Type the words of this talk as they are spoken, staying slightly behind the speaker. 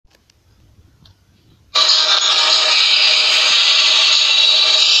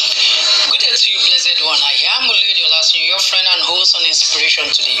and wholesome inspiration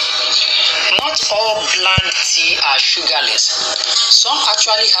today. Not all bland tea are sugarless. Some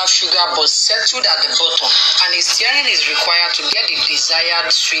actually have sugar but settled at the bottom, and a stirring is required to get the desired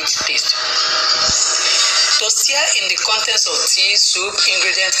sweet taste. To stir in the contents of tea, soup,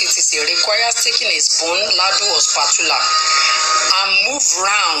 ingredients, etc. requires taking a spoon, ladle or spatula and move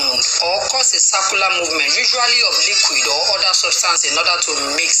round or cause a circular movement, usually of liquid or other substance, in order to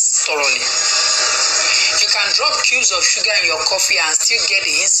mix thoroughly. You can drop cubes of sugar in your coffee and still get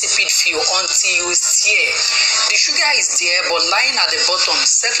the insipid feel until you stir. The sugar is there but lying at the bottom,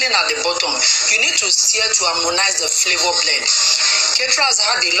 settling at the bottom. You need to stir to harmonize the flavor blend. Caterers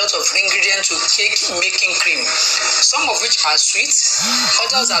add a lot of ingredients to cake making cream, some of which are sweet,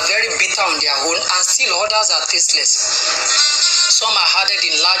 others are very bitter on their own, and still others are tasteless. Some are added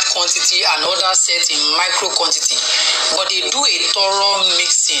in large quantity and others set in micro quantity, but they do a thorough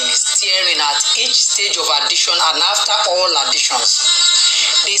mixing, stirring at each stage of addition and after all additions.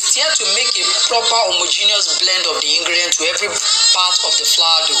 They stir to make a proper homogeneous blend of the ingredient to every part of the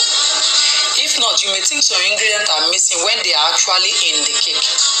flour dough. If not, you may think some ingredients are missing when they are actually in the cake.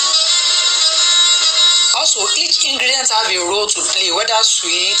 Also, each ingredient has a role to play, whether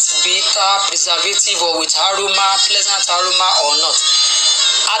sweet, bitter, preservative, or with aroma, pleasant aroma or not.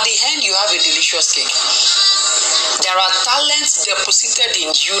 At the end, you have a delicious cake. There are talents deposited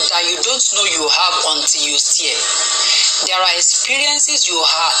in you that you don't know you have until you stir. There are experiences you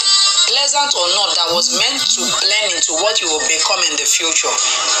had, pleasant or not, that was meant to blend into what you will become in the future.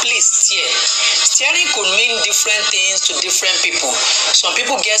 Please stir. Stirring could mean different things to different people. Some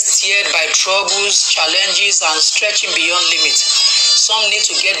people get stirred by troubles, challenges, and stretching beyond limits. Some need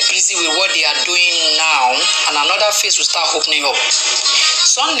to get busy with what they are doing now, and another phase will start opening up.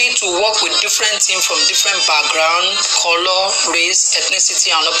 Some need to work with different teams from different background, color, race, ethnicity,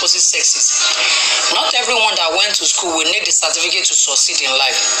 and opposite sexes. Not everyone that went to school will need the certificate to succeed in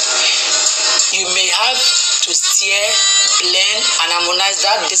life. You may have to stir, blend, and harmonize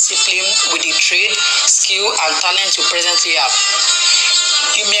that discipline with the trade, skill, and talent you presently have.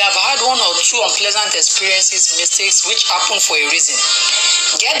 You may have had one or two unpleasant experiences, mistakes, which happen for a reason.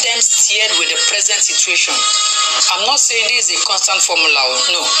 Get them steered with the present situation. I'm not saying this is a constant formula,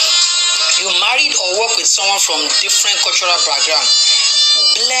 no. You married or work with someone from different cultural background.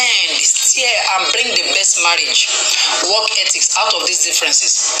 Blend, steer, and bring the best marriage, work ethics out of these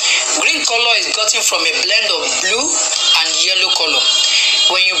differences. Green color is gotten from a blend of blue and yellow color.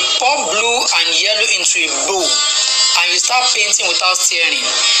 When you pour blue and yellow into a bowl and you start painting without stirring,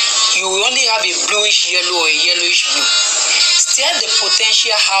 you will only have a bluish yellow or a yellowish blue. Stir the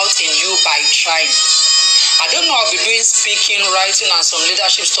potential out in you by trying. I don't know, I'll be doing speaking, writing, and some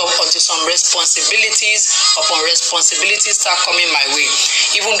leadership stuff until some responsibilities upon responsibilities start coming my way,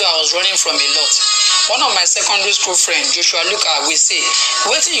 even though I was running from a lot. One of my secondary school friends, Joshua Luka, will say,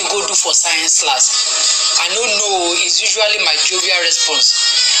 "What do you go do for science class?" I don't know is usually my jovial response.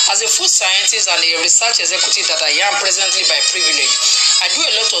 As a food scientist and a research executive that I am presently by privilege, I do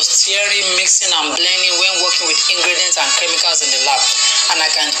a lot of stirring, mixing, and blending when working with ingredients and chemicals in the lab, and I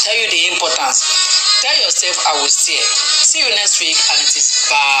can tell you the importance. Tell yourself I will stir. See you next week, and it is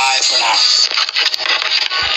bye for now.